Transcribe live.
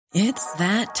It's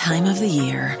that time of the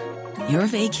year. Your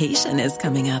vacation is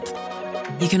coming up.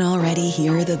 You can already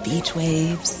hear the beach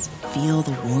waves, feel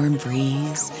the warm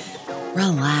breeze,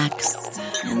 relax,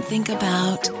 and think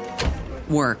about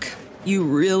work. You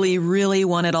really, really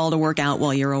want it all to work out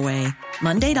while you're away.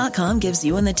 Monday.com gives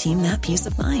you and the team that peace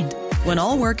of mind. When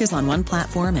all work is on one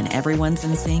platform and everyone's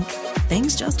in sync,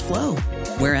 things just flow.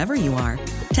 Wherever you are,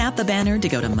 tap the banner to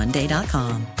go to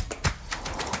Monday.com.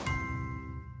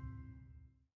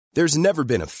 There's never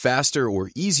been a faster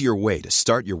or easier way to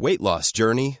start your weight loss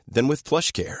journey than with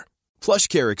PlushCare.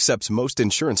 PlushCare accepts most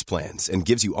insurance plans and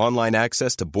gives you online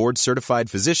access to board-certified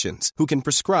physicians who can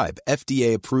prescribe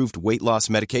FDA-approved weight loss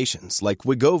medications like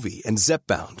Wegovy and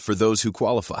Zepbound for those who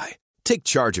qualify. Take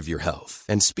charge of your health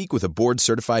and speak with a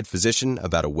board-certified physician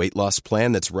about a weight loss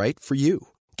plan that's right for you.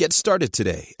 Get started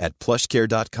today at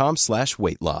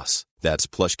plushcare.com/weight loss. That's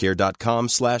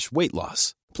plushcare.com/weight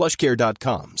loss.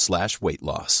 plushcare.com/weight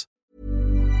loss.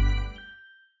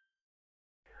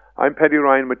 I'm Paddy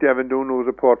Ryan with the Avondhu News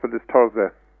Report for this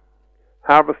Thursday.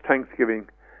 Harvest Thanksgiving.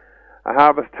 A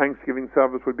Harvest Thanksgiving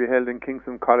service will be held in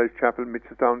Kingston College Chapel,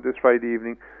 Mitchelstown, this Friday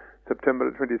evening, September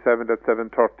the 27th at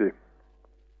 7:30.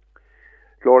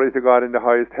 Glory to God in the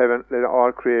highest heaven, let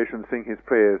all creation sing his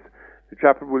praise. The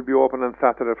chapel will be open on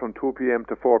Saturday from 2 p.m.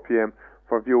 to 4 p.m.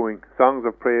 for viewing. Songs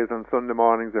of praise on Sunday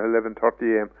mornings at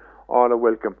 11:30 a.m. All are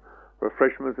welcome.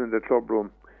 Refreshments in the club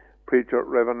room. Preacher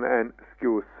Reverend Anne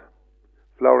Skuse.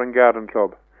 Flower and Garden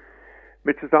Club.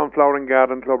 Mitchelstown Flower and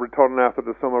Garden Club return after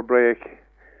the summer break.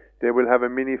 They will have a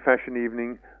mini fashion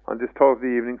evening on this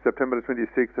Thursday evening, September the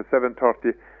 26th at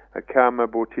 7:30 at Karma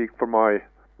Boutique for Fermoy.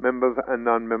 Members and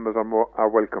non-members are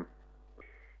welcome.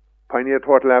 Pioneer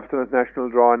Total Abstinence National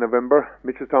Draw in November.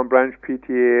 Mitchelstown Branch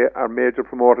PTA are major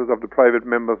promoters of the private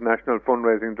members' national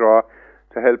fundraising draw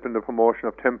to help in the promotion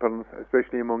of temperance,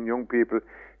 especially among young people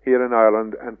here in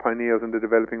Ireland and pioneers in the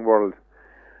developing world.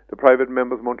 The private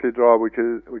members' monthly draw, which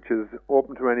is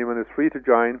open to anyone, is free to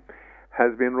join,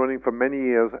 has been running for many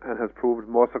years and has proved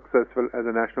more successful as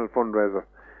a national fundraiser.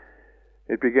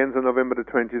 It begins on November the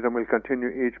 20th and will continue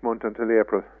each month until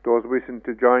April. Those wishing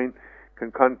to join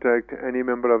can contact any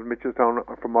member of Mitchelstown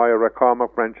or Fermoy or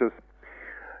Cormac branches.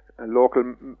 Local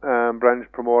branch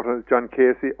promoter John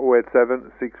Casey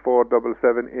 087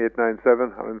 6477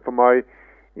 897 or in Fermoy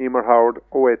Emer Howard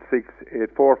 086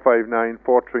 8459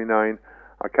 439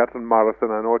 or Catherine Morrison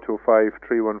on 025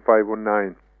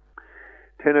 31519.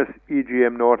 Tennis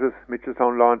EGM notice.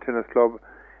 Mitchelstown Lawn Tennis Club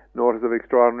notice of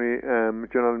extraordinary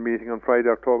general meeting on Friday,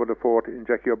 October the 4th in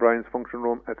Jackie O'Brien's function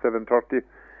room at 7:30.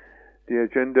 The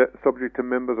agenda subject to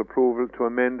members' approval to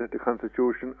amend the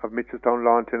constitution of Mitchelstown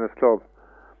Lawn Tennis Club.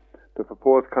 The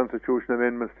proposed constitution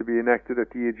amendments to be enacted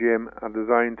at the EGM are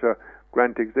designed to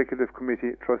grant Executive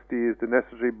Committee trustees the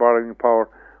necessary borrowing power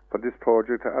for this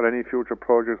project or any future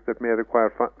projects that may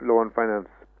require loan finance.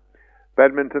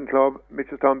 Badminton Club.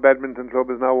 Mitchelstown Badminton Club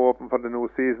is now open for the new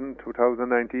season,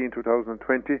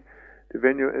 2019-2020. The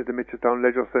venue is the Mitchelstown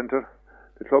Leisure Centre.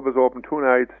 The club is open 2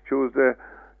 nights,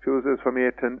 Tuesdays from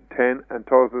 8 to 10 and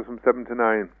Thursdays from 7 to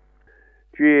 9.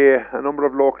 GA. A number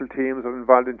of local teams are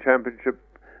involved in championship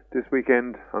this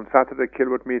weekend. On Saturday,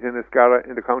 Kilworth meet in Escara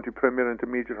in the County Premier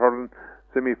Intermediate Hurling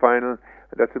semi-final,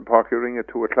 and that's in Páirc Uí Rinn at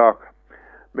 2 o'clock.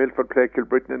 Milford play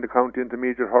Kilbrittain in the County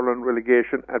Intermediate Hurling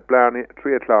relegation at Blarney at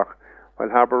 3 o'clock, while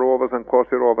Harbour Rovers and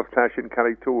Corsia Rovers clash in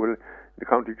Carrigtwohill in the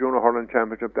County Junior Hurling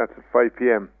Championship. That's at 5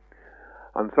 p.m.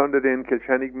 On Sunday then,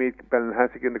 Kilshannig meet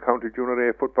Ballinhassig in the County Junior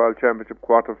A Football Championship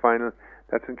quarter-final.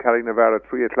 That's in Carrignavar at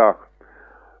 3 o'clock.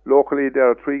 Locally, there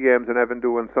are 3 games in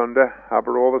Avondhu on Sunday.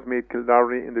 Harbour Rovers meet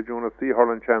Kildare in the Junior C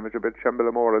Hurling Championship at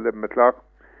Shamballamore at 11 o'clock.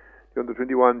 The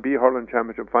Under-21 B Hurling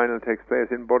Championship final takes place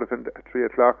in Budafin at 3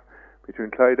 o'clock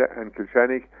between Clyde and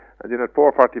Kilshannig. And then at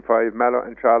 4:45, Mallow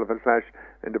and Charleville clash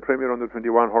in the Premier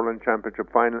Under-21 Hurling Championship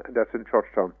final, and that's in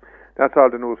Churchtown. That's all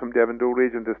the news from the Avondhu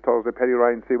region this Thursday. Paddy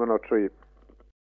Ryan, C103.